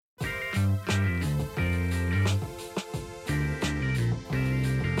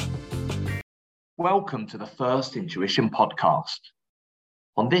Welcome to the First Intuition podcast.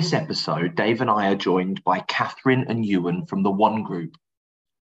 On this episode, Dave and I are joined by Catherine and Ewan from the One Group.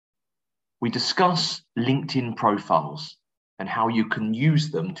 We discuss LinkedIn profiles and how you can use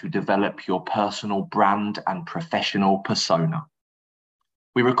them to develop your personal brand and professional persona.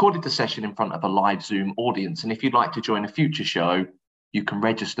 We recorded the session in front of a live Zoom audience, and if you'd like to join a future show, you can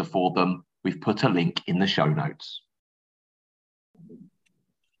register for them. We've put a link in the show notes.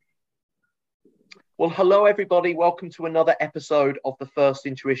 Well, hello, everybody. Welcome to another episode of the First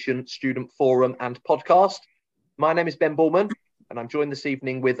Intuition Student Forum and Podcast. My name is Ben Bullman, and I'm joined this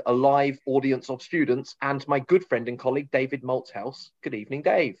evening with a live audience of students and my good friend and colleague, David Malthouse. Good evening,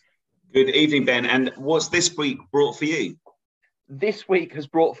 Dave. Good evening, Ben. And what's this week brought for you? This week has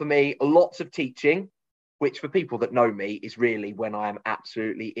brought for me lots of teaching, which for people that know me is really when I am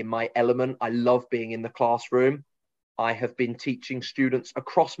absolutely in my element. I love being in the classroom. I have been teaching students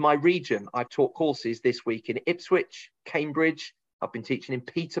across my region. I've taught courses this week in Ipswich, Cambridge. I've been teaching in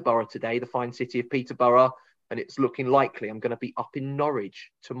Peterborough today, the fine city of Peterborough, and it's looking likely I'm going to be up in Norwich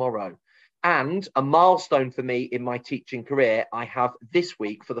tomorrow. And a milestone for me in my teaching career, I have this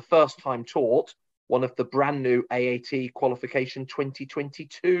week, for the first time, taught one of the brand new AAT Qualification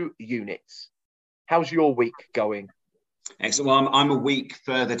 2022 units. How's your week going? Excellent. Well, I'm a week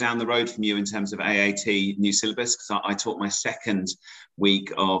further down the road from you in terms of AAT new syllabus, because I taught my second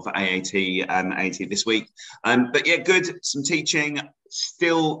week of AAT this week. But yeah, good. Some teaching.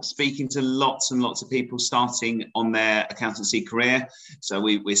 Still speaking to lots and lots of people starting on their accountancy career. So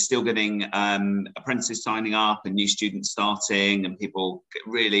we're still getting apprentices signing up and new students starting, and people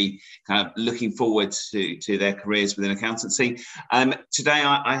really kind of looking forward to their careers within accountancy. Today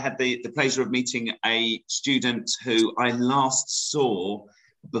I had the pleasure of meeting a student who I last saw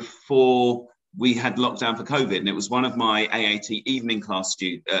before we had lockdown for COVID, and it was one of my AAT evening class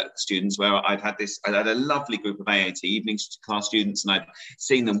students, where I had a lovely group of AAT evening class students, and I'd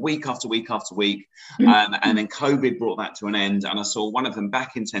seen them week after week after week, and then COVID brought that to an end, and I saw one of them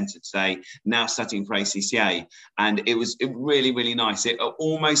back in centre today, now studying for ACCA, and it was really, really nice. It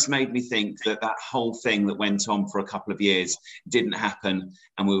almost made me think that whole thing that went on for a couple of years didn't happen,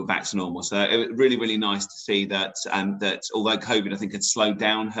 and we were back to normal. So it was really, really nice to see that although COVID, I think, had slowed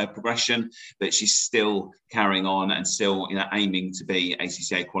down her progression, that she's still carrying on and still, aiming to be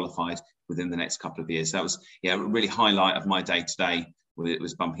ACCA qualified within the next couple of years. That was, a really highlight of my day today. It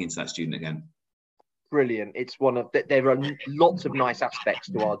was bumping into that student again. Brilliant. It's there are lots of nice aspects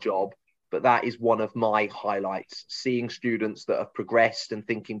to our job, but that is one of my highlights. Seeing students that have progressed and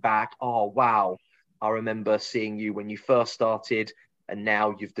thinking back, oh, wow, I remember seeing you when you first started, and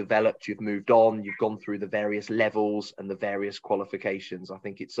now you've developed, you've moved on, you've gone through the various levels and the various qualifications. I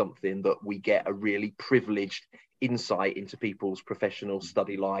think it's something that we get a really privileged insight into people's professional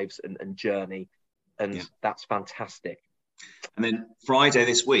study lives and journey. And that's fantastic. And then Friday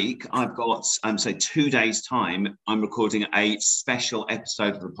this week, I've got, 2 days' time, I'm recording a special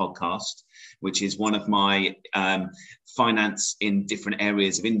episode of the podcast, which is one of my finance in different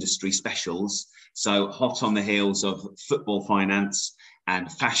areas of industry specials. So hot on the heels of football finance and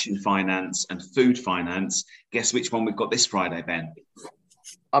fashion finance and food finance. Guess which one we've got this Friday, Ben?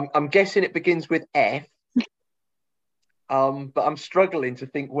 I'm guessing it begins with F. But I'm struggling to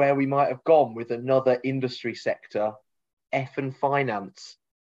think where we might have gone with another industry sector. F and finance.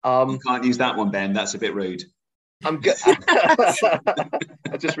 You can't use that one, Ben. That's a bit rude. I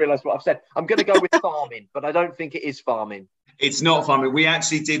just realised what I've said. I'm going to go with farming, but I don't think it is farming. It's not farming. We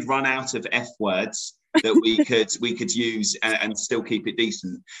actually did run out of F words that we could use and still keep it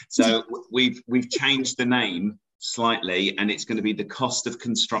decent. So we've changed the name slightly, and it's going to be the cost of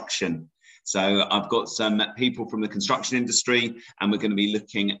construction. So I've got some people from the construction industry, and we're going to be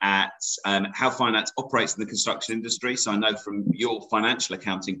looking at how finance operates in the construction industry. So I know from your financial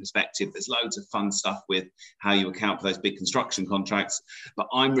accounting perspective, there's loads of fun stuff with how you account for those big construction contracts. But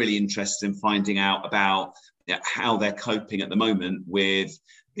I'm really interested in finding out about how they're coping at the moment with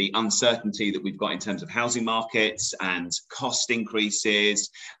the uncertainty that we've got in terms of housing markets and cost increases,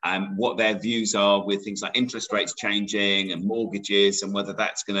 what their views are with things like interest rates changing and mortgages, and whether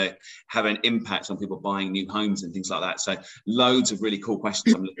that's going to have an impact on people buying new homes and things like that. So loads of really cool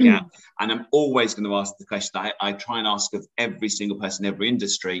questions I'm looking at. And I'm always going to ask the question I try and ask of every single person in every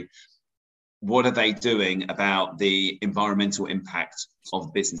industry: what are they doing about the environmental impact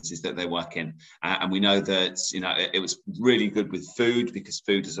of businesses that they work in? And we know that, it was really good with food, because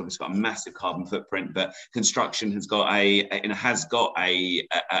food has obviously got a massive carbon footprint, but construction has got an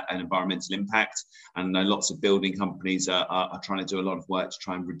environmental impact. And I know lots of building companies are trying to do a lot of work to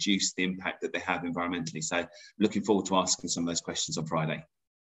try and reduce the impact that they have environmentally. So looking forward to asking some of those questions on Friday.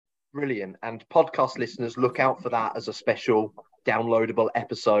 Brilliant. And podcast listeners, look out for that as a special downloadable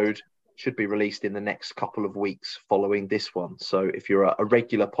episode. Should be released in the next couple of weeks following this one. So if you're a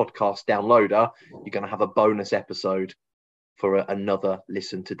regular podcast downloader, you're going to have a bonus episode for another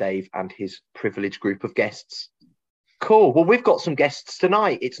listen to Dave and his privileged group of guests. Cool. Well, we've got some guests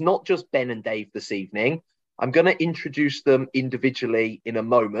tonight. It's not just Ben and Dave this evening. I'm going to introduce them individually in a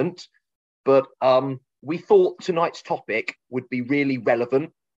moment, but we thought tonight's topic would be really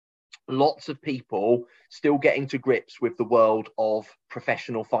relevant. Lots of people still getting to grips with the world of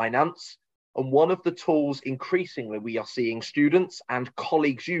professional finance. And one of the tools increasingly we are seeing students and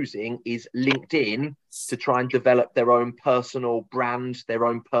colleagues using is LinkedIn to try and develop their own personal brand, their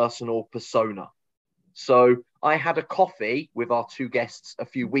own personal persona. So I had a coffee with our two guests a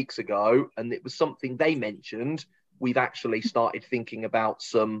few weeks ago, and it was something they mentioned. We've actually started thinking about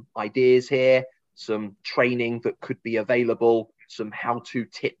some ideas here, some training that could be available, some how-to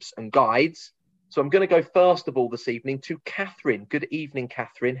tips and guides. So I'm going to go first of all this evening to Catherine. Good evening,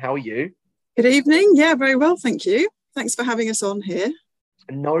 Catherine. How are you? Good evening. Yeah, very well, thank you. Thanks for having us on here.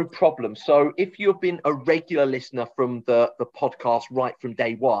 No problem. So if you've been a regular listener from the podcast right from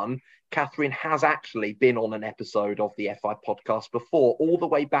day one, Catherine has actually been on an episode of the FI podcast before, all the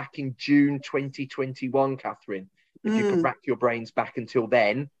way back in June 2021, Catherine. If you can rack your brains back until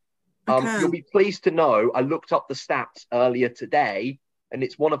then. You'll be pleased to know I looked up the stats earlier today, and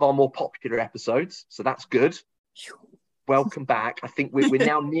it's one of our more popular episodes. So that's good. Welcome back. I think we're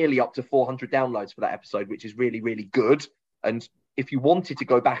now nearly up to 400 downloads for that episode, which is really, really good. And if you wanted to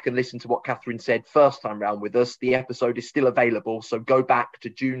go back and listen to what Catherine said first time round with us, the episode is still available. So go back to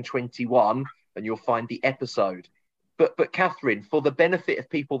June 21 and you'll find the episode. But Catherine, for the benefit of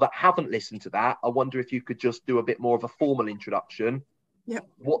people that haven't listened to that, I wonder if you could just do a bit more of a formal introduction. Yep.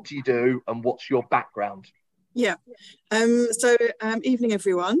 What do you do and what's your background? Yeah. Evening,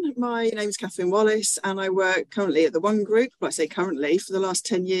 everyone. My name is Catherine Wallace and I work currently at the One Group. Well, I say currently, for the last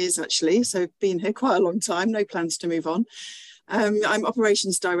 10 years, actually. So I've been here quite a long time, no plans to move on. I'm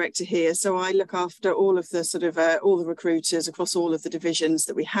operations director here, so I look after all of the all the recruiters across all of the divisions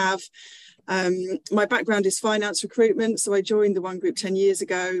that we have. My background is finance recruitment, so I joined the One Group 10 years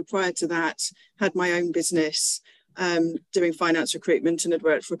ago. Prior to that, had my own business doing finance recruitment, and had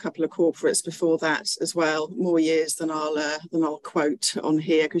worked for a couple of corporates before that as well. More years than I'll quote on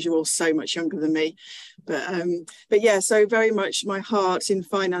here because you're all so much younger than me. But yeah, so very much my heart in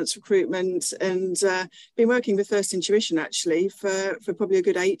finance recruitment, and been working with First Intuition actually for probably a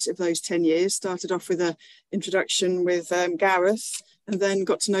good 8 of those 10 years. Started off with an introduction with Gareth, and then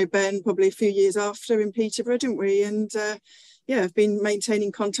got to know Ben probably a few years after in Peterborough, didn't we? And yeah, I've been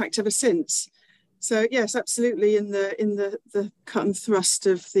maintaining contact ever since. So yes, absolutely in the cut and thrust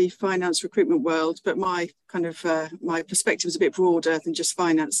of the finance recruitment world, but my kind of my perspective is a bit broader than just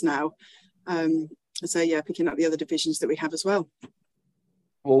finance now. So yeah, picking up the other divisions that we have as well.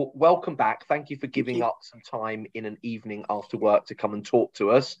 Well, welcome back. Thank you for giving up some time in an evening after work to come and talk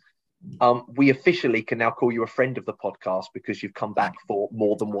to us. We officially can now call you a friend of the podcast because you've come back for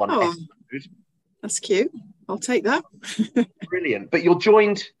more than one episode. That's cute. I'll take that. Brilliant. But you're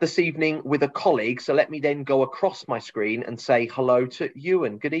joined this evening with a colleague. So let me then go across my screen and say hello to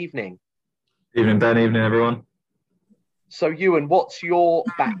Ewan. Good evening. Evening, Ben. Evening, everyone. So Ewan, what's your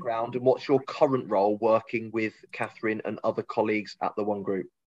background and what's your current role working with Catherine and other colleagues at the One Group?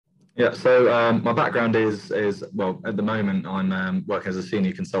 Yeah, so my background is well, at the moment, I'm working as a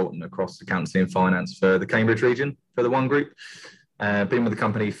senior consultant across accountancy and finance for the Cambridge region for the One Group. Been with the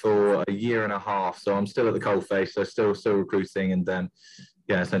company for a year and a half, so I'm still at the coalface, so still recruiting, and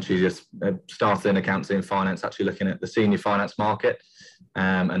yeah, essentially just started in accountancy and finance, actually looking at the senior finance market,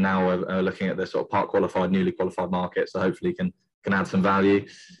 and now we're looking at the sort of part qualified, newly qualified market, so hopefully can add some value.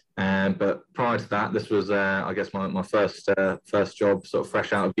 But prior to that, this was I guess my first job, sort of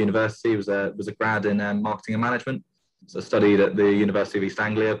fresh out of university, was a grad in marketing and management. So I studied at the University of East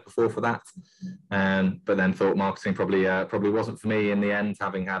Anglia before for that, but then thought marketing probably wasn't for me in the end,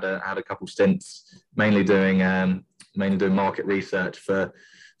 having had a couple stints, mainly doing market research for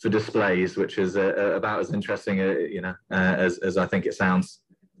displays, which is about as interesting as I think it sounds.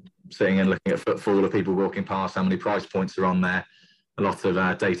 Sitting and looking at footfall of people walking past, how many price points are on there, a lot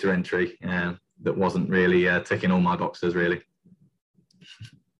of data entry that wasn't really ticking all my boxes really.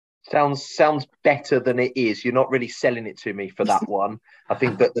 Sounds better than it is. You're not really selling it to me for that one. I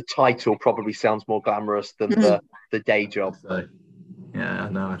think that the title probably sounds more glamorous than the day job. So, yeah,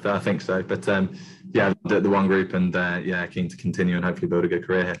 no, I think so. But yeah, the One Group, and yeah, keen to continue and hopefully build a good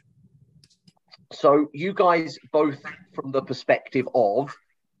career here. So you guys both, from the perspective of,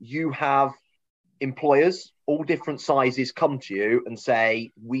 you have employers, all different sizes, come to you and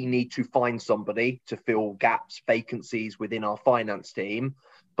say, we need to find somebody to fill gaps, vacancies within our finance team.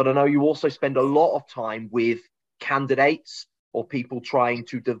 But I know you also spend a lot of time with candidates or people trying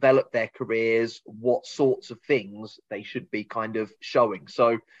to develop their careers, what sorts of things they should be kind of showing.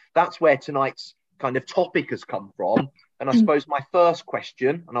 So that's where tonight's kind of topic has come from. And I suppose my first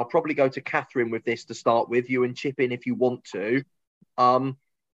question, and I'll probably go to Catherine with this to start with, you and chip in if you want to.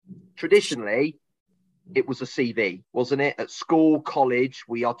 Traditionally, it was a CV, wasn't it? At school, college,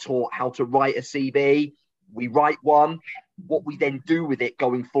 we are taught how to write a CV. We write one. What we then do with it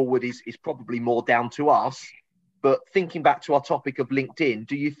going forward is probably more down to us. But thinking back to our topic of LinkedIn,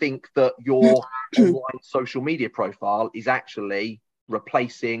 do you think that your online social media profile is actually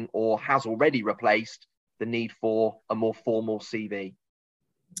replacing or has already replaced the need for a more formal CV?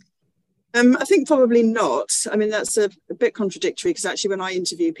 I think probably not. I mean, that's a bit contradictory because actually when I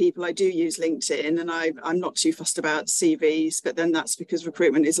interview people, I do use LinkedIn and I'm not too fussed about CVs, but then that's because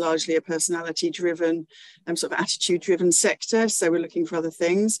recruitment is largely a personality-driven, sort of attitude-driven sector. So we're looking for other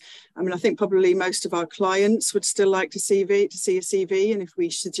things. I mean, I think probably most of our clients would still like to see a CV. And if we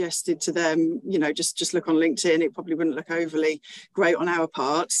suggested to them, you know, just look on LinkedIn, it probably wouldn't look overly great on our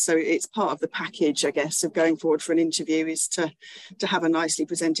part. So it's part of the package, I guess, of going forward for an interview is to have a nicely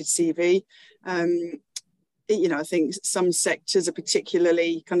presented CV. You know, I think some sectors are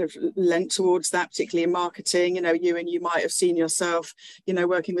particularly kind of lent towards that, particularly in marketing. You know, you might have seen yourself, you know,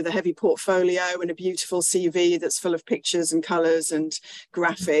 working with a heavy portfolio and a beautiful CV that's full of pictures and colours and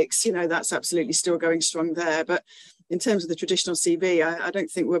graphics. You know, that's absolutely still going strong there. But in terms of the traditional CV, I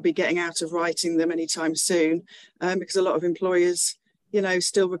don't think we'll be getting out of writing them anytime soon, because a lot of employers, you know,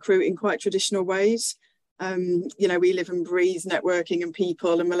 still recruit in quite traditional ways. You know, we live and breathe networking and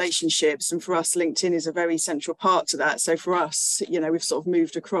people and relationships. And for us, LinkedIn is a very central part to that. So for us, you know, we've sort of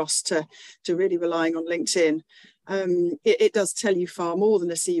moved across to really relying on LinkedIn. It does tell you far more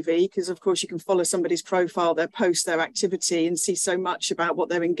than a CV, because of course you can follow somebody's profile, their post, their activity, and see so much about what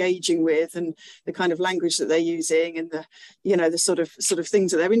they're engaging with and the kind of language that they're using and the, you know, the sort of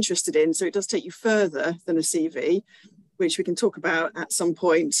things that they're interested in. So it does take you further than a CV, which we can talk about at some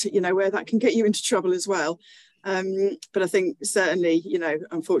point, you know, where that can get you into trouble as well. But I think certainly, you know,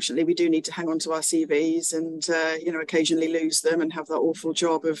 unfortunately, we do need to hang on to our CVs and, you know, occasionally lose them and have that awful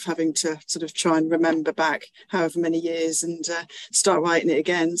job of having to sort of try and remember back however many years and start writing it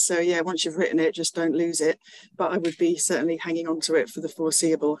again. So, yeah, once you've written it, just don't lose it. But I would be certainly hanging on to it for the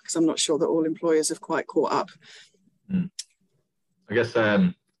foreseeable, because I'm not sure that all employers have quite caught up. I guess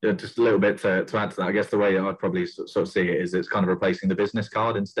yeah, just a little bit to add to that, I guess the way I'd probably sort of see it is it's kind of replacing the business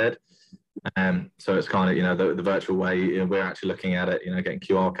card instead. So it's kind of, you know, the virtual way, you know, we're actually looking at it, you know, getting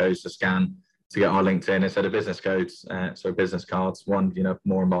QR codes to scan to get our LinkedIn instead of business codes. So business cards, one, you know,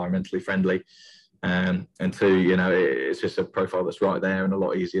 more environmentally friendly. And two, you know, it's just a profile that's right there and a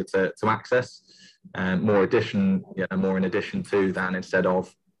lot easier to access. More in addition to than instead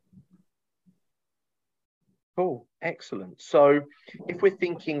of. Cool, excellent. So if we're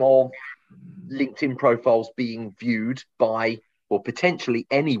thinking of LinkedIn profiles being viewed by, or potentially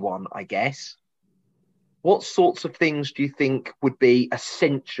anyone, I guess, what sorts of things do you think would be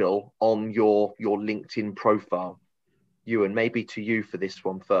essential on your LinkedIn profile? Ewan, maybe to you for this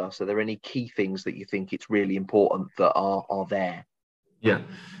one first. Are there any key things that you think it's really important that are there? Yeah,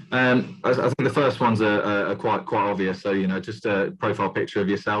 I think the first ones are quite obvious. So, you know, just a profile picture of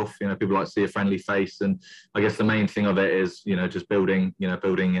yourself. You know, people like to see a friendly face, and I guess the main thing of it is, you know, just building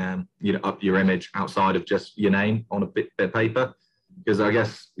up your image outside of just your name on a bit of paper. Because I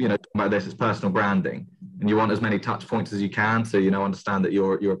guess, you know, talking about this, it's personal branding, and you want as many touch points as you can to, you know, understand that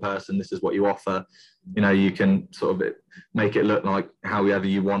you're a person. This is what you offer. You know, you can sort of make it look like however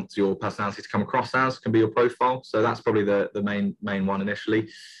you want your personality to come across as can be your profile. So that's probably the main one initially.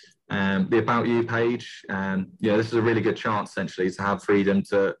 The About You page. Yeah, this is a really good chance essentially to have freedom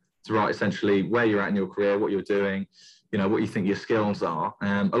to write essentially where you're at in your career, what you're doing, you know, what you think your skills are.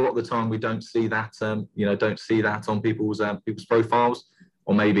 A lot of the time we don't see that, on people's profiles,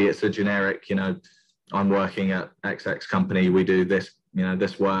 or maybe it's a generic, you know, I'm working at XX company, we do this, you know,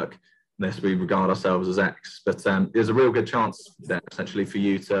 this work, this, we regard ourselves as X. But there's a real good chance there essentially for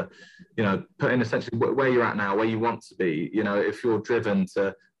you to, you know, put in essentially where you're at now, where you want to be. You know, if you're driven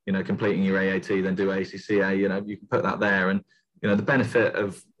to, you know, completing your AAT, then do ACCA, you know, you can put that there. And, you know, the benefit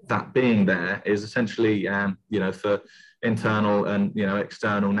of that being there is essentially, you know, for internal and, you know,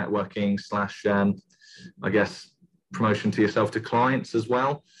 external networking / I guess promotion to yourself to clients as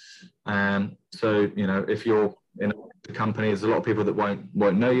well. So, you know, if you're in a company, there's a lot of people that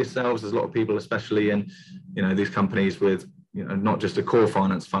won't know yourselves. There's a lot of people, especially in, you know, these companies with not just a core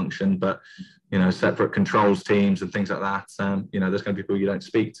finance function, but separate controls teams and things like that. There's going to be people you don't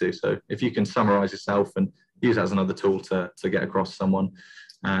speak to. So if you can summarize yourself and use that as another tool to get across someone,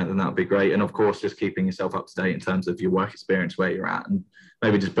 then that would be great. And of course, just keeping yourself up to date in terms of your work experience, where you're at, and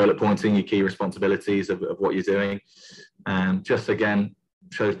maybe just bullet pointing your key responsibilities of what you're doing. Just again,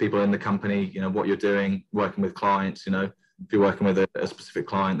 shows people in the company, what you're doing, working with clients. If you're working with a specific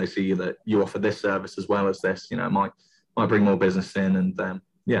client, they see that you offer this service as well as this. It might bring more business in, and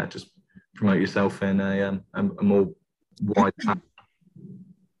just promote yourself in a more wide path.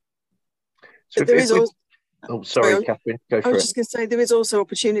 So there is also. Oh, sorry, Catherine, go for it. I was just going to say, there is also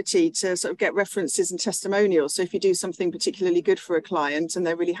opportunity to sort of get references and testimonials. So if you do something particularly good for a client and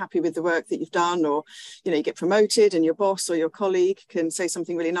they're really happy with the work that you've done, or, you get promoted and your boss or your colleague can say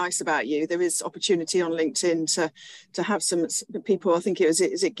something really nice about you, there is opportunity on LinkedIn to have some people, I think is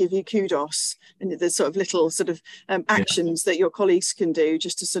it give you kudos, and there's sort of little sort of actions that your colleagues can do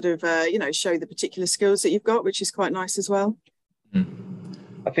just to sort of, show the particular skills that you've got, which is quite nice as well.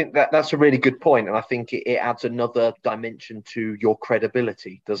 I think that's a really good point, and I think it adds another dimension to your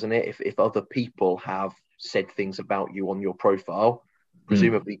credibility, doesn't it? If other people have said things about you on your profile,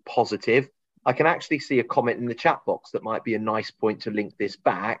 presumably positive, I can actually see a comment in the chat box that might be a nice point to link this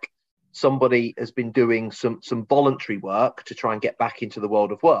back. Somebody has been doing some voluntary work to try and get back into the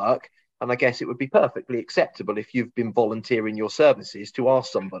world of work, and I guess it would be perfectly acceptable if you've been volunteering your services to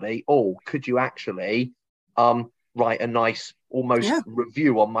ask somebody, could you actually write a nice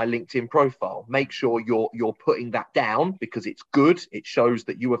review on my LinkedIn profile. Make sure you're putting that down, because it's good. It shows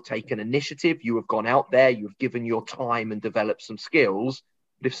that you have taken initiative, you have gone out there, you've given your time and developed some skills.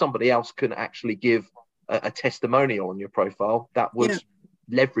 But if somebody else can actually give a testimonial on your profile, that would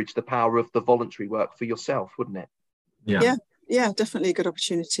leverage the power of the voluntary work for yourself, wouldn't it? Yeah, definitely a good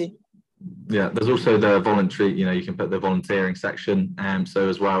opportunity. Yeah, there's also the voluntary, you can put the volunteering section. So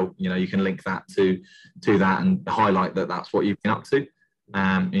as well, you can link that to that and highlight that that's what you've been up to.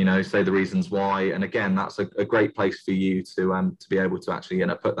 Say the reasons why. And again, that's a great place for you to be able to actually,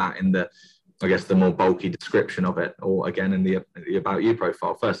 put that in the more bulky description of it, or again, in the About You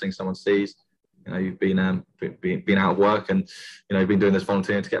profile. First thing someone sees, you've been out of work and, you've been doing this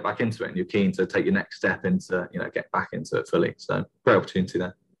volunteering to get back into it, and you're keen to take your next step into, get back into it fully. So great opportunity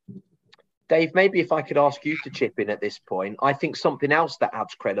there. Dave, maybe if I could ask you to chip in at this point, I think something else that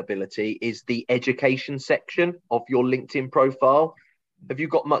adds credibility is the education section of your LinkedIn profile. Have you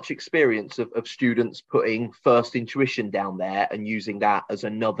got much experience of students putting First Intuition down there and using that as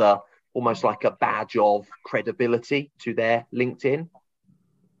another, almost like a badge of credibility to their LinkedIn?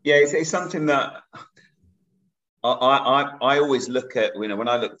 Yeah, it's something that I always look at, when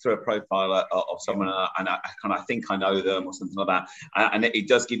I look through a profile of someone and I think I know them or something like that, and it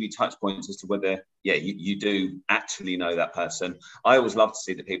does give you touch points as to whether, you do actually know that person. I always love to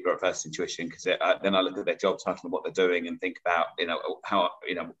see the people at First Intuition, because then I look at their job title and what they're doing and think about, how,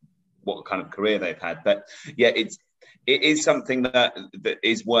 what kind of career they've had. But it is something that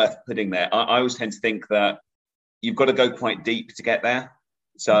is worth putting there. I always tend to think that you've got to go quite deep to get there.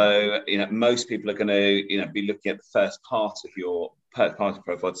 So, most people are going to, be looking at the first part of your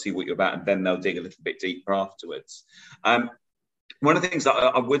profile to see what you're about, and then they'll dig a little bit deeper afterwards. One of the things that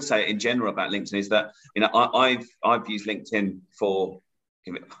I would say in general about LinkedIn is that, I've used LinkedIn for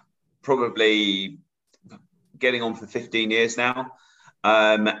probably getting on for 15 years now.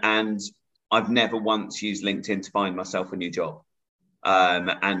 And I've never once used LinkedIn to find myself a new job. And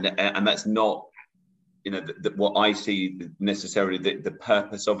that's not, what I see necessarily the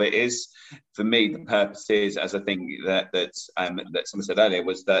purpose of it is. For me, the purpose is, as I think that someone said earlier,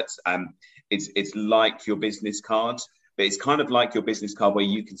 was that it's like your business card, but it's kind of like your business card where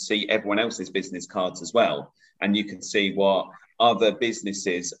you can see everyone else's business cards as well, and you can see what other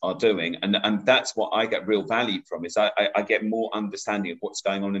businesses are doing, and that's what I get real value from. Is I get more understanding of what's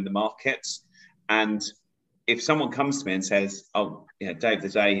going on in the markets. And if someone comes to me and says, Dave,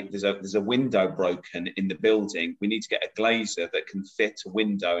 there's a window broken in the building, we need to get a glazer that can fit a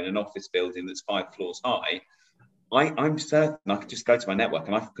window in an office building that's 5 floors high, I'm certain I could just go to my network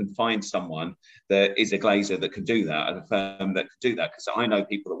and I can find someone that is a glazer that can do that, and a firm that could do that, because I know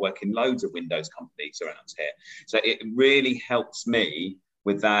people that work in loads of Windows companies around here. So it really helps me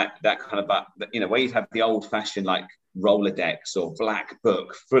with that kind of, where you have the old fashioned like Rolodex or black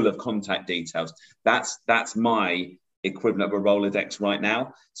book full of contact details. That's my equivalent of a Rolodex right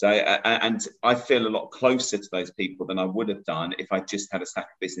now. So and I feel a lot closer to those people than I would have done if I just had a stack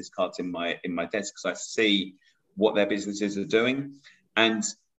of business cards in my desk, because I see what their businesses are doing. And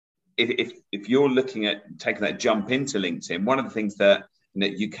if you're looking at taking that jump into LinkedIn, one of the things that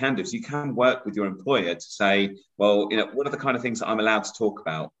that you can do is you can work with your employer to say, well, what are the kind of things that I'm allowed to talk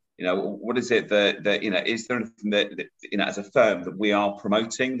about? What is it that is there anything that as a firm that we are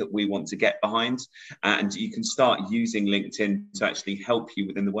promoting that we want to get behind? And you can start using LinkedIn to actually help you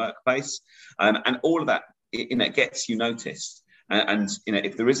within the workplace. And all of that, gets you noticed. And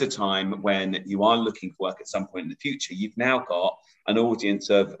if there is a time when you are looking for work at some point in the future, you've now got an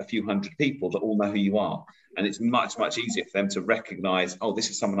audience of a few hundred people that all know who you are. And it's much, much easier for them to recognize, oh, this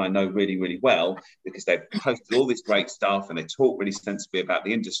is someone I know really, really well, because they've posted all this great stuff and they talk really sensibly about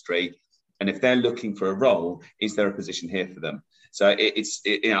the industry. And if they're looking for a role, is there a position here for them? So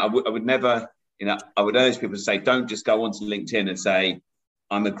I would never, I would urge people to say, don't just go onto LinkedIn and say,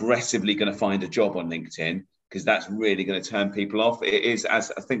 I'm aggressively going to find a job on LinkedIn, because that's really going to turn people off. It is,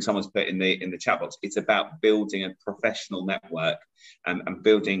 as I think someone's put in the chat box, it's about building a professional network and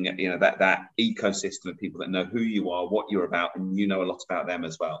building, that ecosystem of people that know who you are, what you're about, and you know a lot about them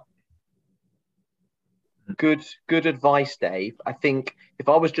as well. Good advice, Dave. I think if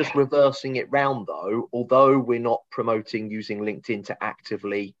I was just reversing it round though, although we're not promoting using LinkedIn to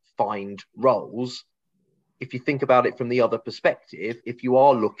actively find roles, if you think about it from the other perspective, if you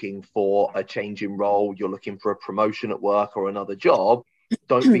are looking for a change in role, you're looking for a promotion at work or another job,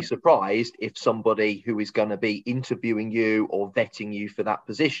 don't be surprised if somebody who is going to be interviewing you or vetting you for that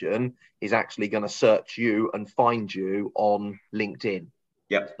position is actually going to search you and find you on LinkedIn.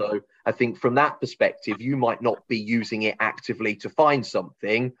 Yep. So I think from that perspective, you might not be using it actively to find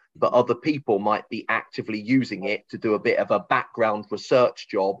something, but other people might be actively using it to do a bit of a background research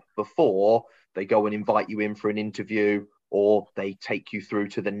job before they go and invite you in for an interview or they take you through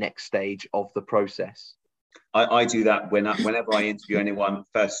to the next stage of the process. I do that whenever I interview anyone.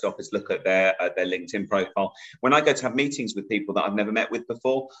 First stop is look at their LinkedIn profile. When I go to have meetings with people that I've never met with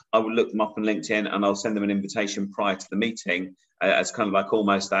before, I will look them up on LinkedIn and I'll send them an invitation prior to the meeting as kind of like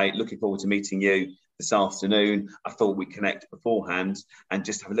almost looking forward to meeting you this afternoon. I thought we'd connect beforehand and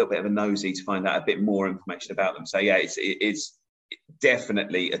just have a little bit of a nosy to find out a bit more information about them. So yeah, it's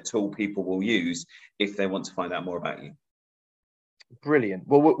definitely a tool people will use if they want to find out more about you. Brilliant.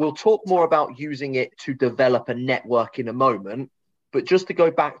 Well, we'll talk more about using it to develop a network in a moment, but just to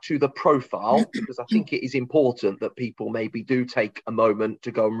go back to the profile, because I think it is important that people maybe do take a moment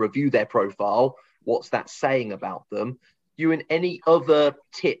to go and review their profile. What's that saying about them? You and any other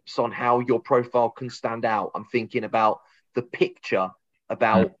tips on how your profile can stand out? I'm thinking about the picture,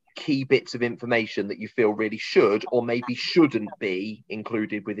 about key bits of information that you feel really should or maybe shouldn't be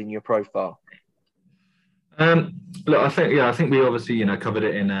included within your profile. Look, I think we obviously covered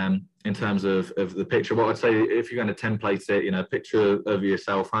it in terms of the picture. What I'd say, if you're going to template it, a picture of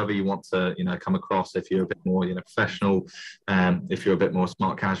yourself, however you want to come across. If you're a bit more professional, if you're a bit more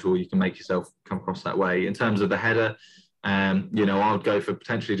smart casual, you can make yourself come across that way. In terms of the header, I would go for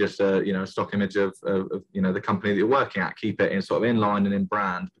potentially just a stock image of the company that you're working at. Keep it in sort of in line and in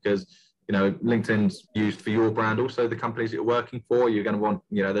brand, because LinkedIn's used for your brand, also the companies that you're working for. You're going to want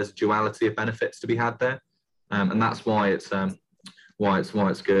there's a duality of benefits to be had there. And that's why it's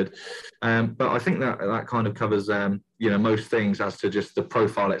good. But I think that kind of covers most things as to just the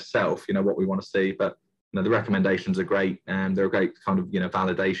profile itself. What we want to see. But the recommendations are great, and they're a great kind of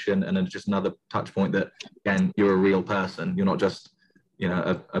validation, and then just another touch point that again you're a real person. You're not just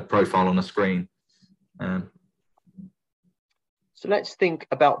a profile on a screen. So let's think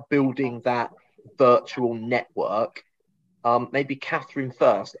about building that virtual network. Maybe Catherine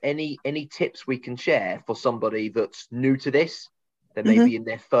first. Any tips we can share for somebody that's new to this? They may be in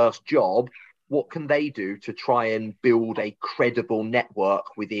their first job. What can they do to try and build a credible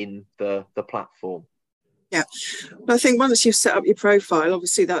network within the platform? Yeah, I think once you've set up your profile,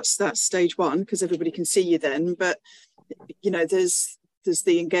 obviously that's stage one, because everybody can see you then. But there's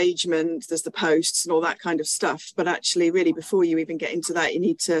the engagement, there's the posts and all that kind of stuff. But actually, really, before you even get into that, you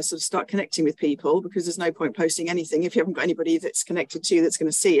need to sort of start connecting with people, because there's no point posting anything if you haven't got anybody that's connected to you that's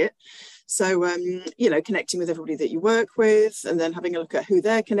going to see it. So, connecting with everybody that you work with, and then having a look at who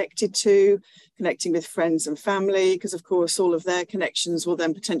they're connected to, connecting with friends and family, because of course all of their connections will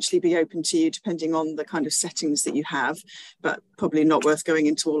then potentially be open to you depending on the kind of settings that you have, but probably not worth going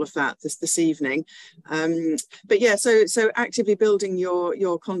into all of that this evening. But yeah, so actively building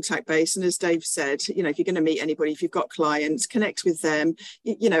your contact base. And as Dave said, if you're going to meet anybody, if you've got clients, connect with them.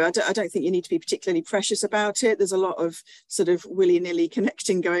 I don't think you need to be particularly precious about it. There's a lot of sort of willy-nilly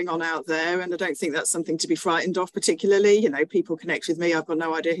connecting going on out there. there, and I don't think that's something to be frightened of particularly. You know, people connect with me, I've got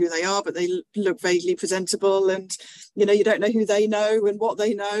no idea who they are, but they look vaguely presentable, and you know, you don't know who they know and what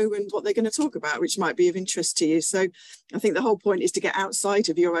they're going to talk about, which might be of interest to you. So I think the whole point is to get outside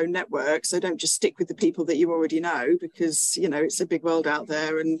of your own network. So don't just stick with the people that you already know, because you know, it's a big world out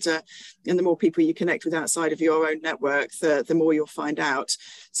there, and the more people you connect with outside of your own network, the more you'll find out.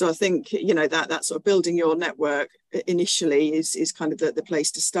 So I think, you know, that sort of building your network initially is kind of the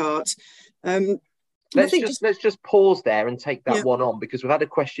place to start. Let's just pause there and take that one on, because we've had a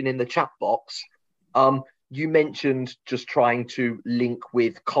question in the chat box. You mentioned just trying to link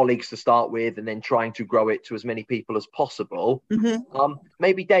with colleagues to start with, and then trying to grow it to as many people as possible.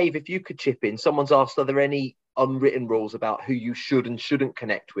 Maybe Dave, if you could chip in. Someone's asked, are there any unwritten rules about who you should and shouldn't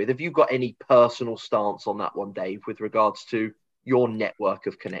connect with? Have you got any personal stance on that one, Dave, with regards to your network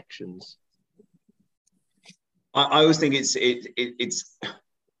of connections? I always think it's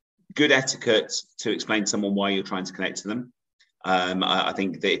good etiquette to explain to someone why you're trying to connect to them. I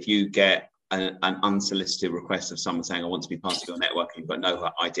think that if you get an unsolicited request of someone saying, I want to be part of your networking, but no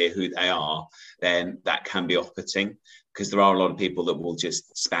idea who they are, then that can be off-putting, because there are a lot of people that will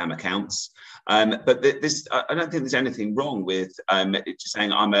just spam accounts. But I don't think there's anything wrong with just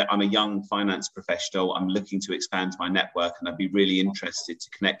saying, I'm a young finance professional, I'm looking to expand my network, and I'd be really interested to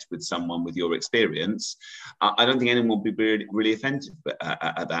connect with someone with your experience. I don't think anyone will be really offended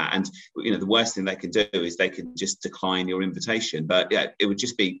at that. And you know, the worst thing they can do is they can just decline your invitation. But yeah, it would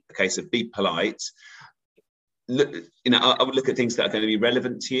just be a case of be polite. Look, you know, I would look at things that are going to be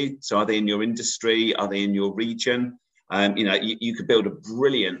relevant to you. So are they in your industry? Are they in your region? You know, you could build a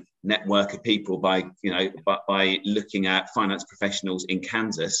brilliant network of people by looking at finance professionals in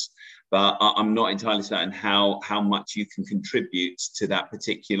Kansas, but I'm not entirely certain how much you can contribute to that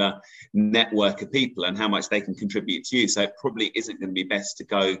particular network of people and how much they can contribute to you. So it probably isn't going to be best to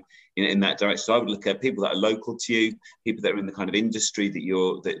go in that direction. So I would look at people that are local to you, people that are in the kind of industry that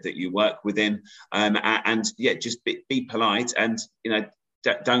you work within, and yeah, just be polite, and you know,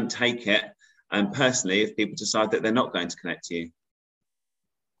 don't take it personally if people decide that they're not going to connect to you.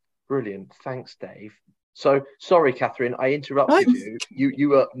 Brilliant. Thanks, Dave. So, sorry, Catherine, I interrupted you. You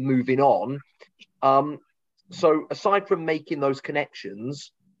were moving on. So, aside from making those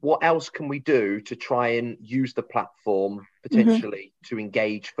connections, what else can we do to try and use the platform potentially to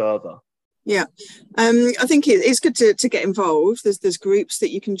engage further? Yeah, I think it's good to get involved. There's groups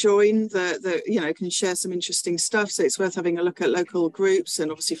that you can join that you know, can share some interesting stuff. So it's worth having a look at local groups, and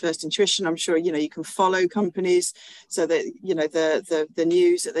obviously First Intuition. I'm sure you know you can follow companies so that you know the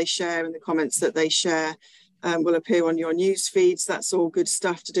news that they share and the comments that they share will appear on your news feeds. That's all good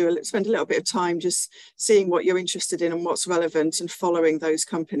stuff to do. Spend a little bit of time just seeing what you're interested in and what's relevant, and following those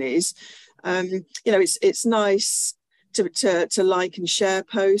companies. You know, it's nice to like and share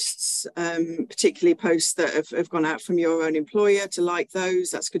posts, particularly posts that have gone out from your own employer, to like those.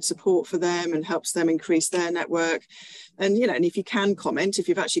 That's good support for them and helps them increase their network. And you know, and if you can comment, if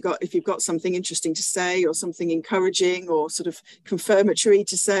you've got something interesting to say, or something encouraging or sort of confirmatory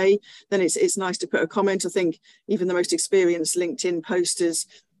to say, then it's nice to put a comment. I think even the most experienced LinkedIn posters,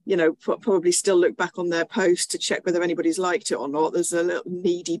 you know, probably still look back on their post to check whether anybody's liked it or not. There's a little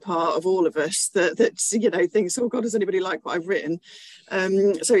needy part of all of us that you know, thinks, oh God, does anybody like what I've written?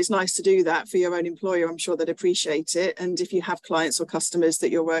 So it's nice to do that for your own employer. I'm sure they'd appreciate it. And if you have clients or customers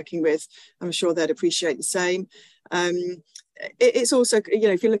that you're working with, I'm sure they'd appreciate the same. It's also, you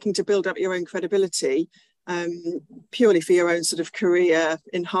know, if you're looking to build up your own credibility, purely for your own sort of career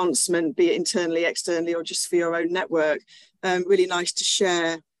enhancement, be it internally, externally, or just for your own network, really nice to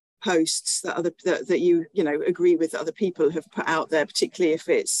share posts that you know agree with other people have put out there, particularly if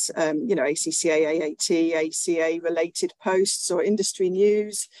it's you know, ACCA, AAT, ACA related posts or industry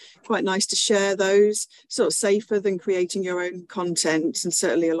news. Quite nice to share those. Sort of safer than creating your own content, and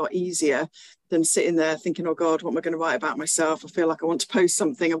certainly a lot easier than sitting there thinking, oh God, what am I going to write about myself? I feel like I want to post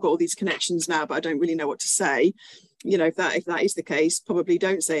something. I've got all these connections now, but I don't really know what to say. You know, if that is the case, probably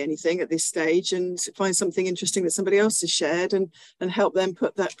don't say anything at this stage, and find something interesting that somebody else has shared, and help them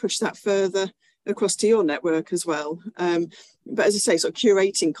push that further across to your network as well. But as I say, sort of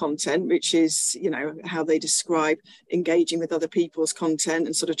curating content, which is, you know, how they describe engaging with other people's content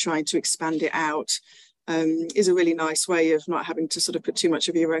and sort of trying to expand it out, is a really nice way of not having to sort of put too much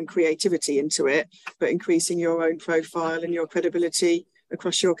of your own creativity into it, but increasing your own profile and your credibility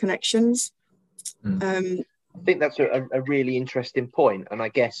across your connections. I think that's a really interesting point. And I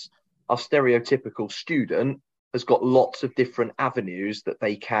guess our stereotypical student has got lots of different avenues that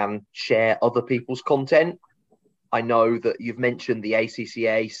they can share other people's content. I know that you've mentioned the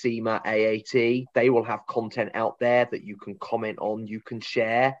ACCA, CIMA, AAT. They will have content out there that you can comment on, you can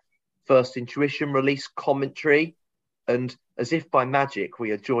share. First Intuition release commentary. And as if by magic,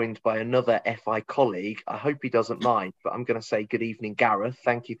 we are joined by another FI colleague. I hope he doesn't mind, but I'm going to say good evening, Gareth.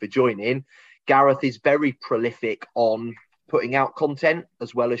 Thank you for joining. Gareth is very prolific on putting out content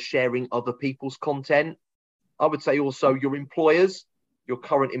as well as sharing other people's content. I would say also your employers, your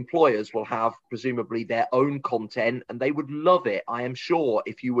current employers will have presumably their own content, and they would love it, I am sure,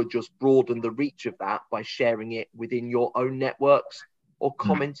 if you would just broaden the reach of that by sharing it within your own networks or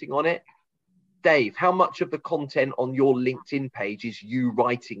commenting on it. Dave, how much of the content on your LinkedIn page is you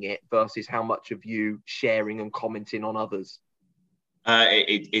writing it versus how much of you sharing and commenting on others?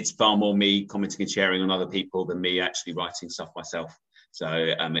 It's far more me commenting and sharing on other people than me actually writing stuff myself. So,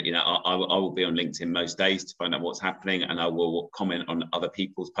 I will be on LinkedIn most days to find out what's happening, and I will comment on other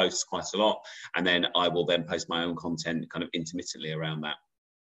people's posts quite a lot. And then I will then post my own content kind of intermittently around that.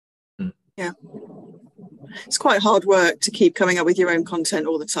 Yeah. It's quite hard work to keep coming up with your own content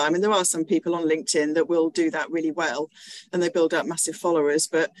all the time. And there are some people on LinkedIn that will do that really well and they build up massive followers.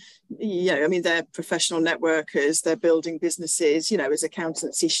 But, they're professional networkers, they're building businesses, as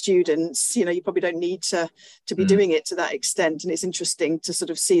accountancy students, you probably don't need to be doing it to that extent. And it's interesting to sort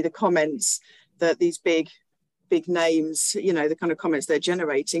of see the comments that these big names, the kind of comments they're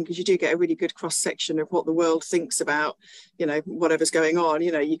generating, because you do get a really good cross section of what the world thinks about, whatever's going on.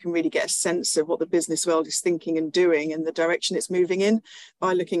 You can really get a sense of what the business world is thinking and doing and the direction it's moving in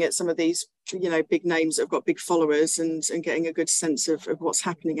by looking at some of these, big names that have got big followers and getting a good sense of what's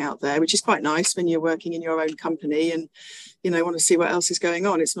happening out there, which is quite nice when you're working in your own company and, want to see what else is going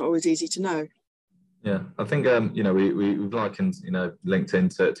on. It's not always easy to know. Yeah, I think, we've likened,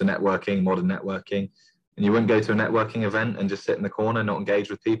 LinkedIn to networking, modern networking. And you wouldn't go to a networking event and just sit in the corner, not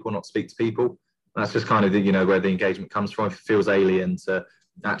engage with people, not speak to people. That's just kind of where the engagement comes from. If it feels alien to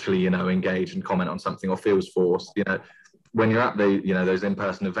actually, engage and comment on something, or feels forced, when you're at the, those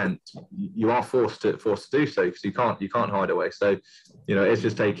in-person events, you are forced to do so because you can't hide away. So, it's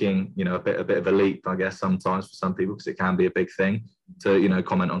just taking, a bit of a leap, I guess, sometimes for some people, because it can be a big thing to,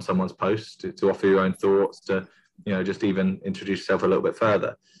 comment on someone's post, to offer your own thoughts, to, just even introduce yourself a little bit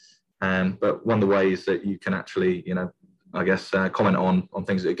further. But one of the ways that you can actually, comment on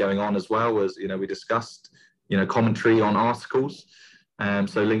things that are going on as well as, we discussed, commentary on articles.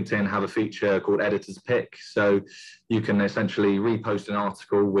 So LinkedIn have a feature called Editor's Pick. So you can essentially repost an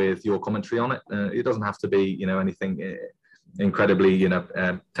article with your commentary on it. It doesn't have to be, anything incredibly,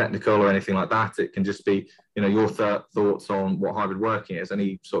 technical or anything like that. It can just be, your thoughts on what hybrid working is,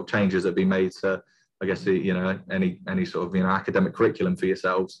 any sort of changes that have been made to, I guess, any sort of, academic curriculum for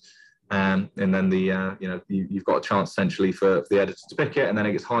yourselves. And then you've got a chance essentially for the editor to pick it, and then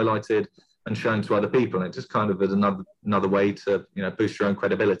it gets highlighted and shown to other people. And it just kind of is another way to, boost your own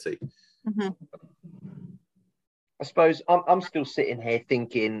credibility. Mm-hmm. I suppose I'm still sitting here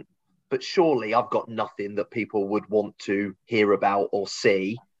thinking, but surely I've got nothing that people would want to hear about or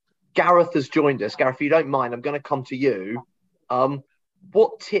see. Gareth has joined us. Gareth, if you don't mind, I'm going to come to you.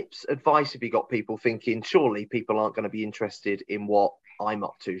 What tips, advice have you got people thinking, surely people aren't going to be interested in what I'm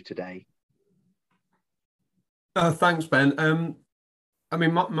up to today? Thanks, Ben.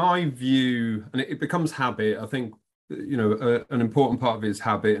 My view, and it becomes habit. I think, an important part of it is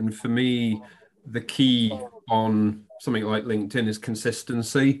habit. And for me, the key on something like LinkedIn is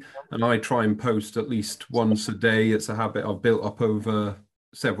consistency. And I try and post at least once a day. It's a habit I've built up over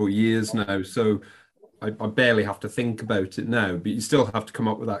several years now. So I barely have to think about it now, but you still have to come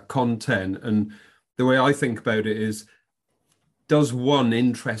up with that content. And the way I think about it is, does one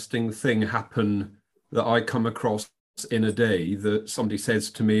interesting thing happen that I come across in a day that somebody says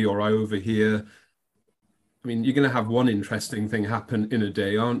to me or I overhear? I mean, you're going to have one interesting thing happen in a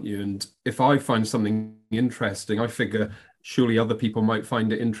day, aren't you? And if I find something interesting, I figure surely other people might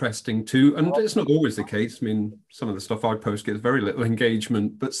find it interesting too. And it's not always the case. I mean, some of the stuff I post gets very little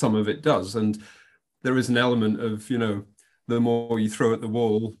engagement, but some of it does. And there is an element of, the more you throw at the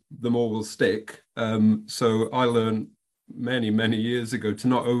wall, the more will stick. So I learned many years ago to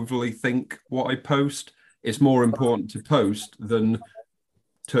not overly think what I post. It's more important to post than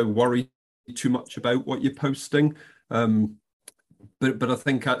to worry too much about what you're posting. But I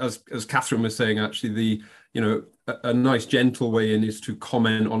think, as Catherine was saying, actually, a nice gentle way in is to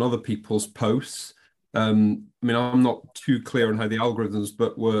comment on other people's posts. I'm not too clear on how the algorithms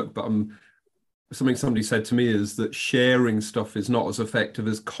work, but something somebody said to me is that sharing stuff is not as effective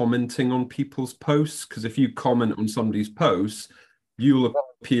as commenting on people's posts, because if you comment on somebody's posts, you'll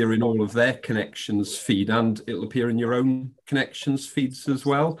appear in all of their connections feed, and it'll appear in your own connections feeds as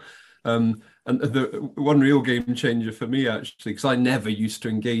well. And the one real game changer for me, actually, because I never used to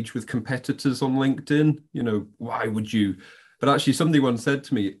engage with competitors on LinkedIn. Why would you But actually, somebody once said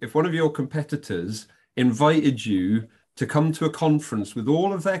to me, if one of your competitors invited you to come to a conference with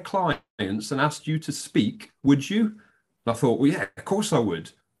all of their clients and asked you to speak, would you? And I thought, well, yeah, of course I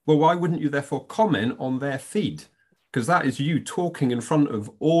would. Well, why wouldn't you therefore comment on their feed? Because that is you talking in front of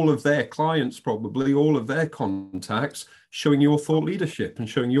all of their clients, probably all of their contacts, showing your thought leadership and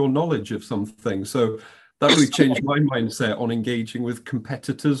showing your knowledge of something. So that really changed my mindset on engaging with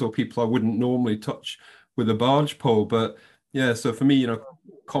competitors or people I wouldn't normally touch with a barge pole. But yeah, so for me,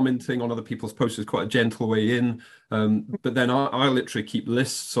 commenting on other people's posts is quite a gentle way in. But then I literally keep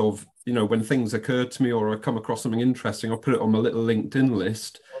lists of, when things occur to me or I come across something interesting, I'll put it on my little LinkedIn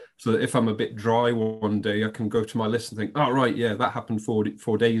list. So that if I'm a bit dry one day, I can go to my list and think, oh, right, yeah, that happened 4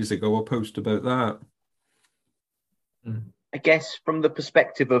 days ago. I'll post about that. I guess from the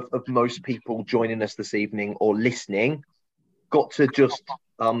perspective of most people joining us this evening or listening, got to just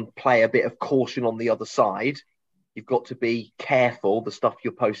play a bit of caution on the other side. You've got to be careful, the stuff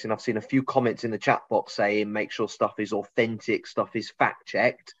you're posting. I've seen a few comments in the chat box saying, make sure stuff is authentic, stuff is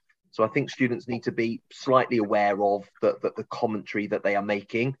fact-checked. So I think students need to be slightly aware of the commentary that they are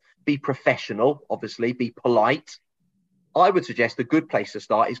making. Be professional, obviously, be polite. I would suggest a good place to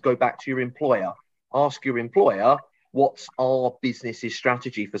start is go back to your employer. Ask your employer, what's our business's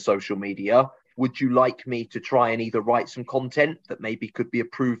strategy for social media? Would you like me to try and either write some content that maybe could be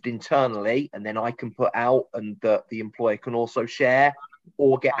approved internally and then I can put out and the employer can also share,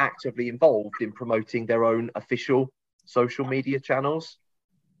 or get actively involved in promoting their own official social media channels?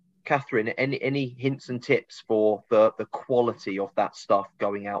 Catherine, any hints and tips for the quality of that stuff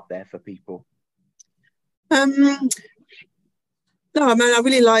going out there for people? No, I mean, I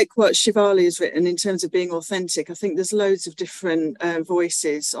really like what Shivali has written in terms of being authentic. I think there's loads of different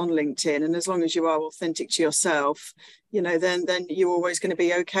voices on LinkedIn, and as long as you are authentic to yourself, then you're always going to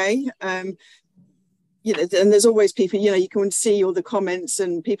be okay. And there's always people, you can see all the comments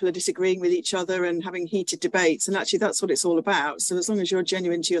and people are disagreeing with each other and having heated debates. And actually, that's what it's all about. So as long as you're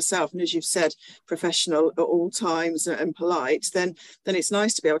genuine to yourself and, as you've said, professional at all times and polite, then it's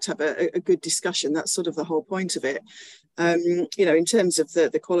nice to be able to have a good discussion. That's sort of the whole point of it. In terms of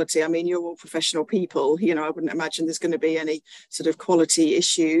the quality, I mean, you're all professional people. I wouldn't imagine there's going to be any sort of quality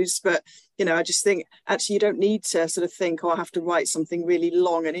issues. But, I just think actually you don't need to sort of think, I have to write something really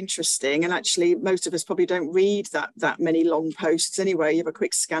long and interesting. And actually, most of us probably don't read that many long posts anyway. You have a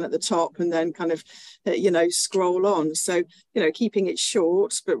quick scan at the top and then kind of, scroll on. So, keeping it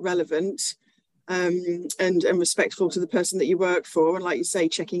short but relevant. And respectful to the person that you work for, and like you say,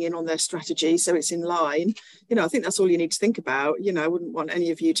 checking in on their strategy so it's in line. I think that's all you need to think about. I wouldn't want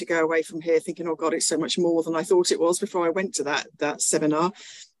any of you to go away from here thinking, oh God, it's so much more than I thought it was before I went to that seminar.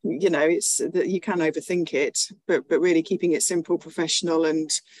 It's that you can overthink it, but really keeping it simple, professional,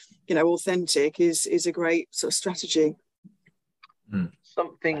 and authentic is a great sort of strategy.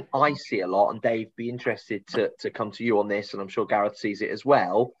 Something I see a lot, and Dave, be interested to come to you on this, and I'm sure Gareth sees it as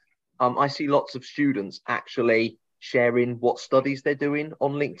well. I see lots of students actually sharing what studies they're doing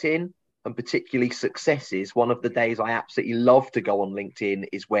on LinkedIn, and particularly successes. One of the days I absolutely love to go on LinkedIn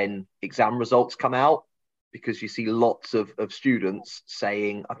is when exam results come out, because you see lots of students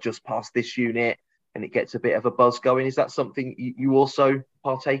saying, I've just passed this unit, and it gets a bit of a buzz going. Is that something you also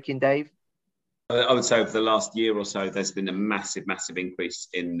partake in, Dave? I would say over the last year or so, there's been a massive increase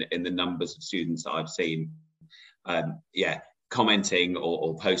in the numbers of students that I've seen. Commenting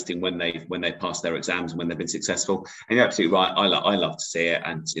or posting when they've passed their exams and when they've been successful. And you're absolutely right. I love to see it,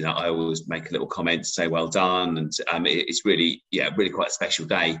 and I always make a little comment to say well done. And it's really quite a special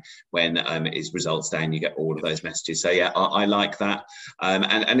day when it's results day and you get all of those messages. So I like that.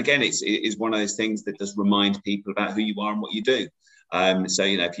 And again, it's one of those things that does remind people about who you are and what you do. So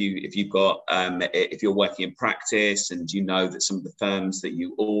if you're working in practice and that some of the firms that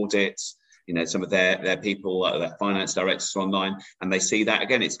you audit, some of their people, their finance directors are online, and they see that,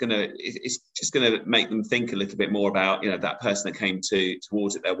 again, it's just gonna make them think a little bit more about that person that came to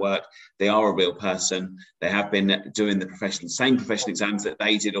audit their work. They are a real person. They have been doing the same professional exams that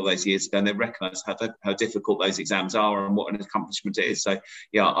they did all those years ago, and they recognise how difficult those exams are and what an accomplishment it is. So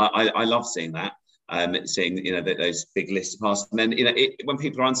I love seeing that. Seeing those big lists passed, and then when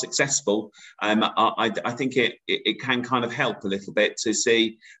people are unsuccessful, I think it can kind of help a little bit to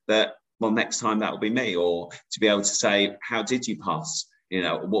see that, well, next time that will be me, or to be able to say, how did you pass?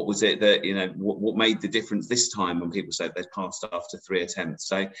 What was it that what made the difference this time when people said they passed after 3 attempts?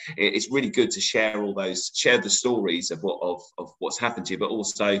 So it's really good to share the stories of what's happened to you, but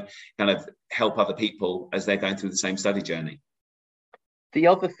also kind of help other people as they're going through the same study journey. The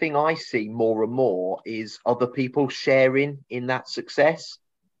other thing I see more and more is other people sharing in that success.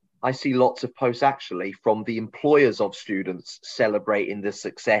 I see lots of posts actually from the employers of students celebrating the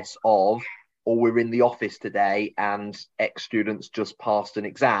success of, or we're in the office today and X students just passed an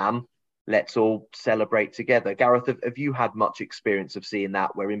exam. Let's all celebrate together. Gareth, have you had much experience of seeing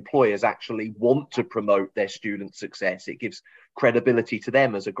that, where employers actually want to promote their student success? It gives credibility to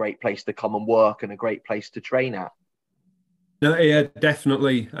them as a great place to come and work and a great place to train at. No, yeah,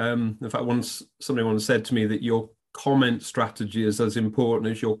 definitely. In fact, somebody once said to me that your comment strategy is as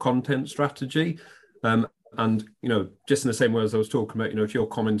important as your content strategy. And, just in the same way as I was talking about, if you're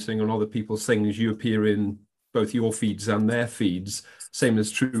commenting on other people's things, you appear in both your feeds and their feeds. Same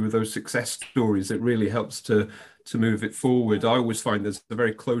is true with those success stories. It really helps to move it forward. I always find there's a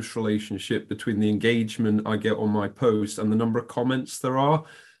very close relationship between the engagement I get on my post and the number of comments there are.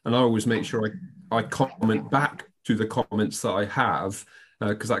 And I always make sure I comment back to the comments that I have,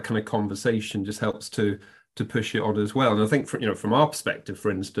 because that kind of conversation just helps to push it on as well. And I think from our perspective,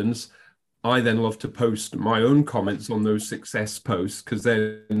 for instance, I then love to post my own comments on those success posts, because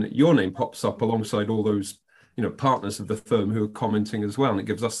then your name pops up alongside all those partners of the firm who are commenting as well, and it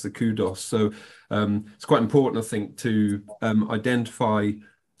gives us the kudos. So it's quite important, I think, to identify.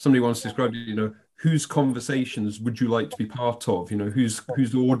 Somebody once described it, whose conversations would you like to be part of? Whose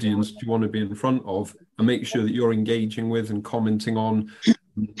audience do you want to be in front of, and make sure that you're engaging with and commenting on.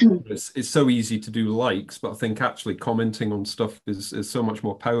 It's so easy to do likes, but I think actually commenting on stuff is so much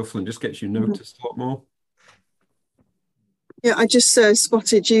more powerful and just gets you noticed a lot more. Yeah, I just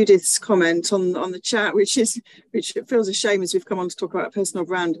spotted Judith's comment on the chat, which it feels a shame as we've come on to talk about personal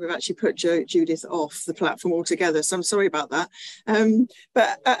brand. We've actually put Judith off the platform altogether, so I'm sorry about that.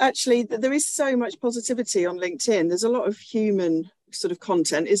 But actually, there is so much positivity on LinkedIn. There's a lot of human sort of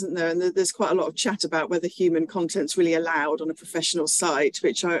content, isn't there? And there's quite a lot of chat about whether human content's really allowed on a professional site,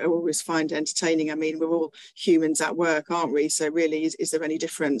 which I always find entertaining. I mean, we're all humans at work, aren't we? So really, is there any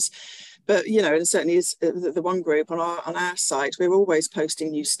difference? But, and certainly is the One Group on our site, we're always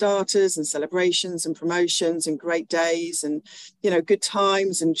posting new starters and celebrations and promotions and great days and, good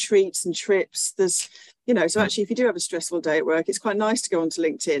times and treats and trips. There's, so actually, if you do have a stressful day at work, it's quite nice to go onto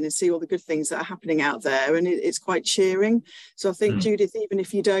LinkedIn and see all the good things that are happening out there. And it's quite cheering. So I think, Judith, even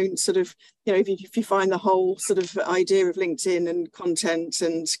if you don't sort of, if you find the whole sort of idea of LinkedIn and content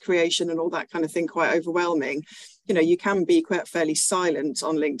and creation and all that kind of thing quite overwhelming, you can be quite fairly silent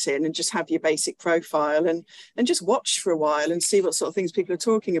on LinkedIn and just have your basic profile and just watch for a while and see what sort of things people are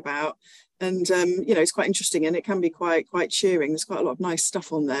talking about. And, it's quite interesting, and it can be quite cheering. There's quite a lot of nice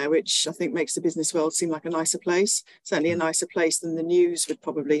stuff on there, which I think makes the business world seem like a nicer place, certainly a nicer place than the news would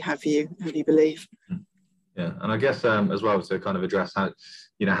probably have you believe. Yeah, and I guess as well, to kind of address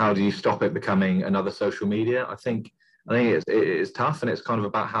how do you stop it becoming another social media? I think it's tough, and it's kind of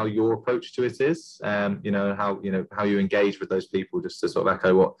about how your approach to it is, how you engage with those people. Just to sort of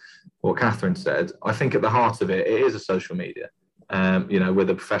echo what Catherine said, I think at the heart of it is a social media, with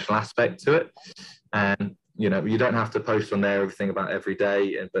a professional aspect to it, and you don't have to post on there everything about every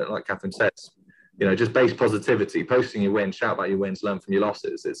day, but like Catherine says, just base positivity, posting your wins, shout about your wins, learn from your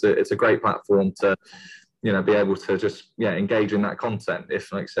losses. It's a great platform to be able to just engage in that content.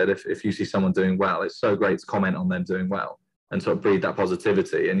 If, like I said, if you see someone doing well, it's so great to comment on them doing well and sort of breed that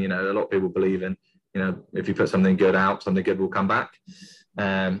positivity. And a lot of people believe in if you put something good out, something good will come back.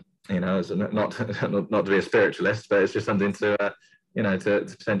 It's not to be a spiritualist, but it's just something to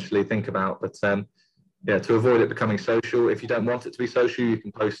to potentially think about. But to avoid it becoming social, if you don't want it to be social, you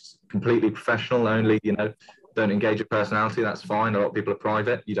can post completely professional only. Don't engage your personality, that's fine. A lot of people are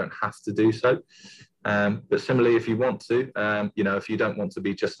private, you don't have to do so. But similarly, if you want to, if you don't want to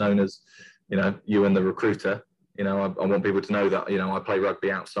be just known as, you and the recruiter, I want people to know that, I play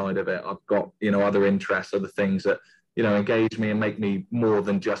rugby outside of it. I've got, other interests, other things that, engage me and make me more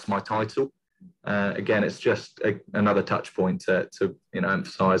than just my title. Again, it's just another touch point to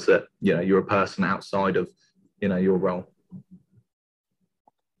emphasize that, you're a person outside of, your role.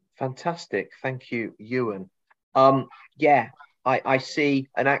 Fantastic. Thank you, Ewan. I see,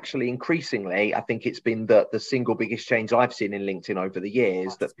 and actually increasingly, I think it's been the single biggest change I've seen in LinkedIn over the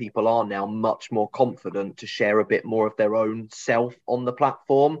years, that people are now much more confident to share a bit more of their own self on the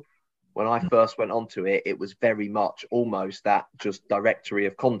platform. When I first went onto it, it was very much almost that just directory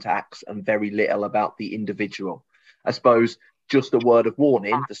of contacts and very little about the individual. I suppose just a word of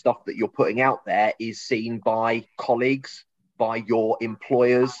warning, the stuff that you're putting out there is seen by colleagues, by your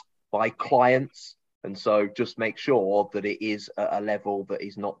employers, by clients. And so just make sure that it is at a level that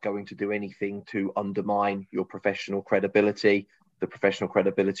is not going to do anything to undermine your professional credibility, the professional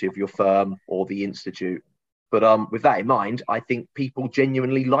credibility of your firm or the institute. But with that in mind, I think people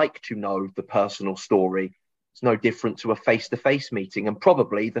genuinely like to know the personal story It's no different to a face-to-face meeting. And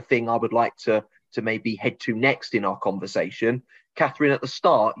probably the thing I would like to maybe head to next in our conversation, Catherine, at the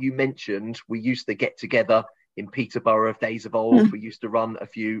start, you mentioned we used to get together in Peterborough of days of old. We used to run a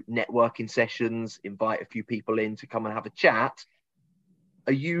few networking sessions, invite a few people in to come and have a chat.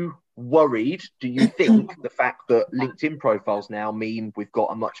 Are you worried? Do you think the fact that LinkedIn profiles now mean we've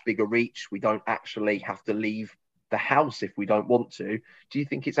got a much bigger reach, we don't actually have to leave the house if we don't want to? Do you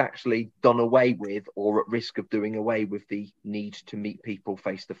think it's actually done away with, or at risk of doing away with, the need to meet people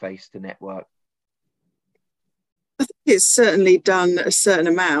face to face to network? I think it's certainly done a certain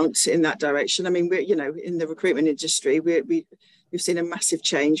amount in that direction. I mean, we're, you know, in the recruitment industry, we've seen a massive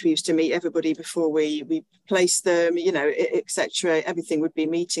change. We used to meet everybody before we placed them, you know, etc. Everything would be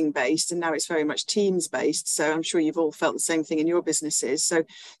meeting based, and now it's very much teams based. So I'm sure you've all felt the same thing in your businesses. So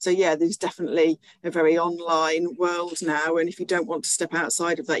yeah, there's definitely a very online world now, and if you don't want to step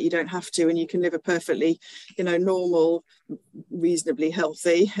outside of that, you don't have to, and you can live a perfectly, you know, normal, reasonably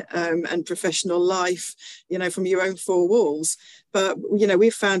healthy and professional life, you know, from your own four walls. But, you know,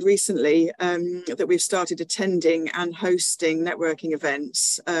 we've found recently that we've started attending and hosting networking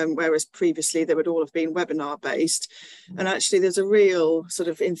events, whereas previously they would all have been webinar based. And actually there's a real sort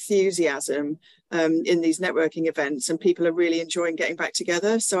of enthusiasm in these networking events, and people are really enjoying getting back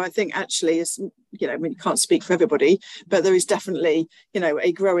together. So I think actually, as you know, I mean, you can't speak for everybody, but there is definitely, you know,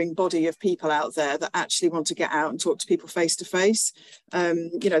 a growing body of people out there that actually want to get out and talk to people face to face.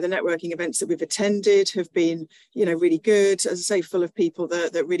 You know, the networking events that we've attended have been, you know, really good, as I say, full of people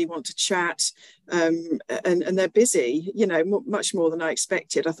that really want to chat, and they're busy, you know, much more than I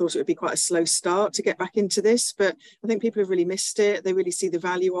expected. I thought it would be quite a slow start to get back into this, but I think people have really missed it. They really see the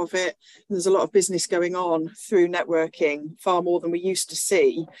value of it. And there's a lot of business going on through networking, far more than we used to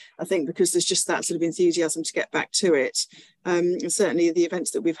see, I think, because there's just that sort of enthusiasm to get back to it. And certainly the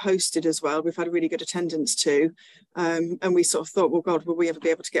events that we've hosted as well, we've had a really good attendance to, and we sort of thought, well, God, will we ever be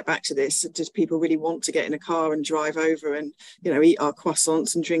able to get back to this? Does people really want to get in a car and drive over and, you know, eat our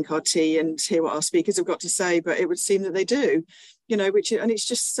croissants and drink our tea and hear what our speakers have got to say? But it would seem that they do, you know, and it's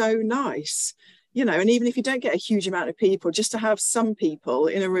just so nice. You know, and even if you don't get a huge amount of people, just to have some people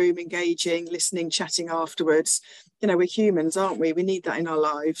in a room engaging, listening, chatting afterwards, you know, we're humans, aren't we? We need that in our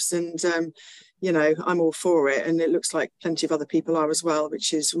lives. And, you know, I'm all for it. And it looks like plenty of other people are as well,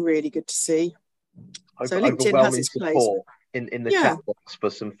 which is really good to see. So LinkedIn has its place. In the chat box for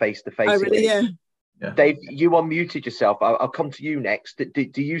some face-to-face. Oh, really? Yeah. Dave, you unmuted yourself. I'll come to you next.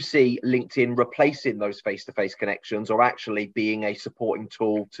 Do you see LinkedIn replacing those face-to-face connections, or actually being a supporting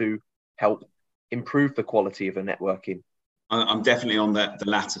tool to help improve the quality of a networking? I'm definitely on the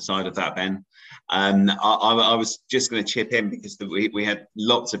latter side of that, Ben. I was just going to chip in because we had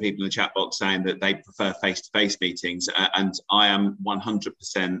lots of people in the chat box saying that they prefer face-to-face meetings, and I am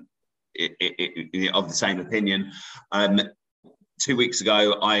 100% of the same opinion. 2 weeks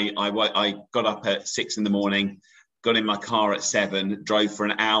ago, I got up at 6 a.m, got in my car at 7, drove for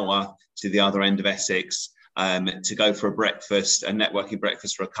an hour to the other end of Essex, to go for a networking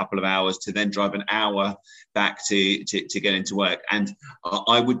breakfast for a couple of hours, to then drive an hour back to get into work. And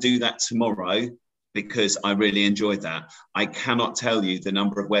I would do that tomorrow because I really enjoyed that. I cannot tell you the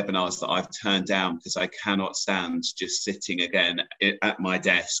number of webinars that I've turned down because I cannot stand just sitting again at my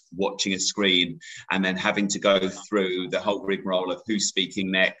desk, watching a screen, and then having to go through the whole rigmarole of who's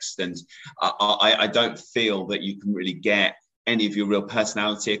speaking next. And I don't feel that you can really get any of your real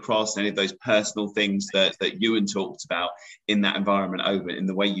personality across, any of those personal things that Ewan talked about in that environment over in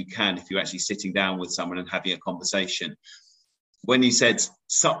the way you can if you're actually sitting down with someone and having a conversation. When you said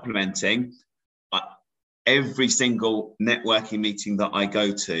supplementing, every single networking meeting that I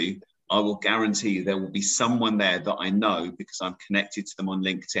go to, I will guarantee you there will be someone there that I know because I'm connected to them on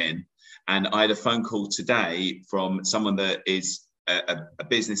LinkedIn. And I had a phone call today from someone that is a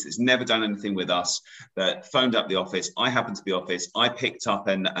business that's never done anything with us, that phoned up the office. I happened to be office. I picked up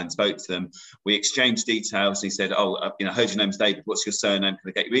and spoke to them. We exchanged details. He said, I heard your name's David. What's your surname? Can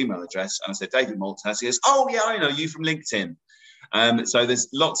I get your email address? And I said, David Malthouse. He goes, oh yeah, I know you from LinkedIn. So there's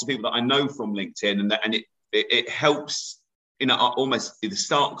lots of people that I know from LinkedIn, and it helps, almost either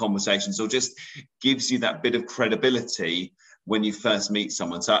start conversations or just gives you that bit of credibility when you first meet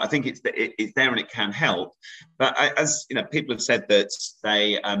someone. So I think it's there and it can help. But as you know, people have said that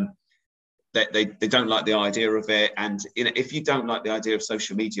they don't like the idea of it. And if you don't like the idea of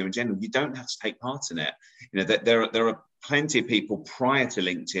social media in general, you don't have to take part in it. There are plenty of people prior to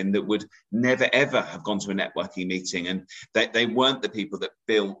LinkedIn that would never ever have gone to a networking meeting, and they weren't the people that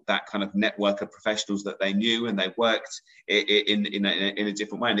built that kind of network of professionals that they knew, and they worked in a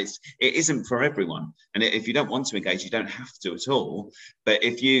different way. And it isn't for everyone. And if you don't want to engage, you don't have to at all. But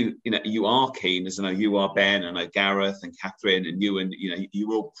if you are keen, as I know you are, Ben, I know Gareth and Catherine and you, and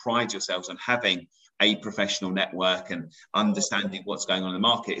you all pride yourselves on having a professional network and understanding what's going on in the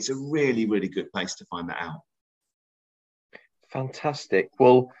market, it's a really, really good place to find that out. Fantastic.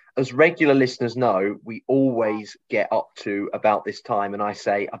 Well, as regular listeners know, we always get up to about this time and I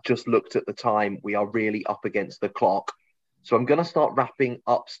say, I've just looked at the time. We are really up against the clock. So I'm going to start wrapping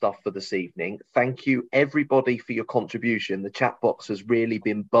up stuff for this evening. Thank you, everybody, for your contribution. The chat box has really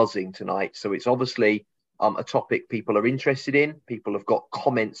been buzzing tonight. So it's obviously a topic people are interested in. People have got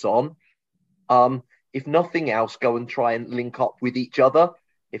comments on. If nothing else, go and try and link up with each other.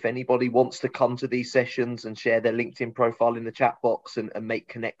 If anybody wants to come to these sessions and share their LinkedIn profile in the chat box and make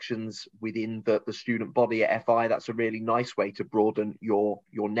connections within the student body at FI, that's a really nice way to broaden your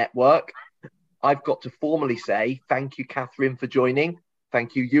network. I've got to formally say thank you, Catherine, for joining.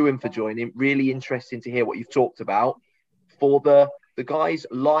 Thank you, Ewan, for joining. Really interesting to hear what you've talked about. For the guys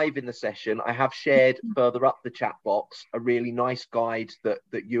live in the session, I have shared further up the chat box a really nice guide that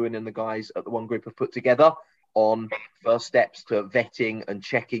Ewan and the guys at the One Group have put together on first steps to vetting and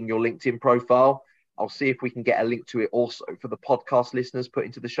checking your LinkedIn profile. I'll see if we can get a link to it also for the podcast listeners put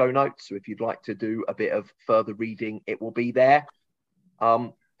into the show notes. So if you'd like to do a bit of further reading, it will be there.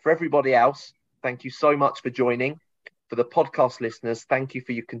 For everybody else, thank you so much for joining. For the podcast listeners, thank you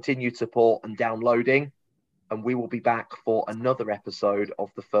for your continued support and downloading. And we will be back for another episode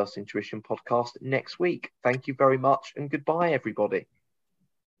of the First Intuition podcast next week. Thank you very much and goodbye, everybody.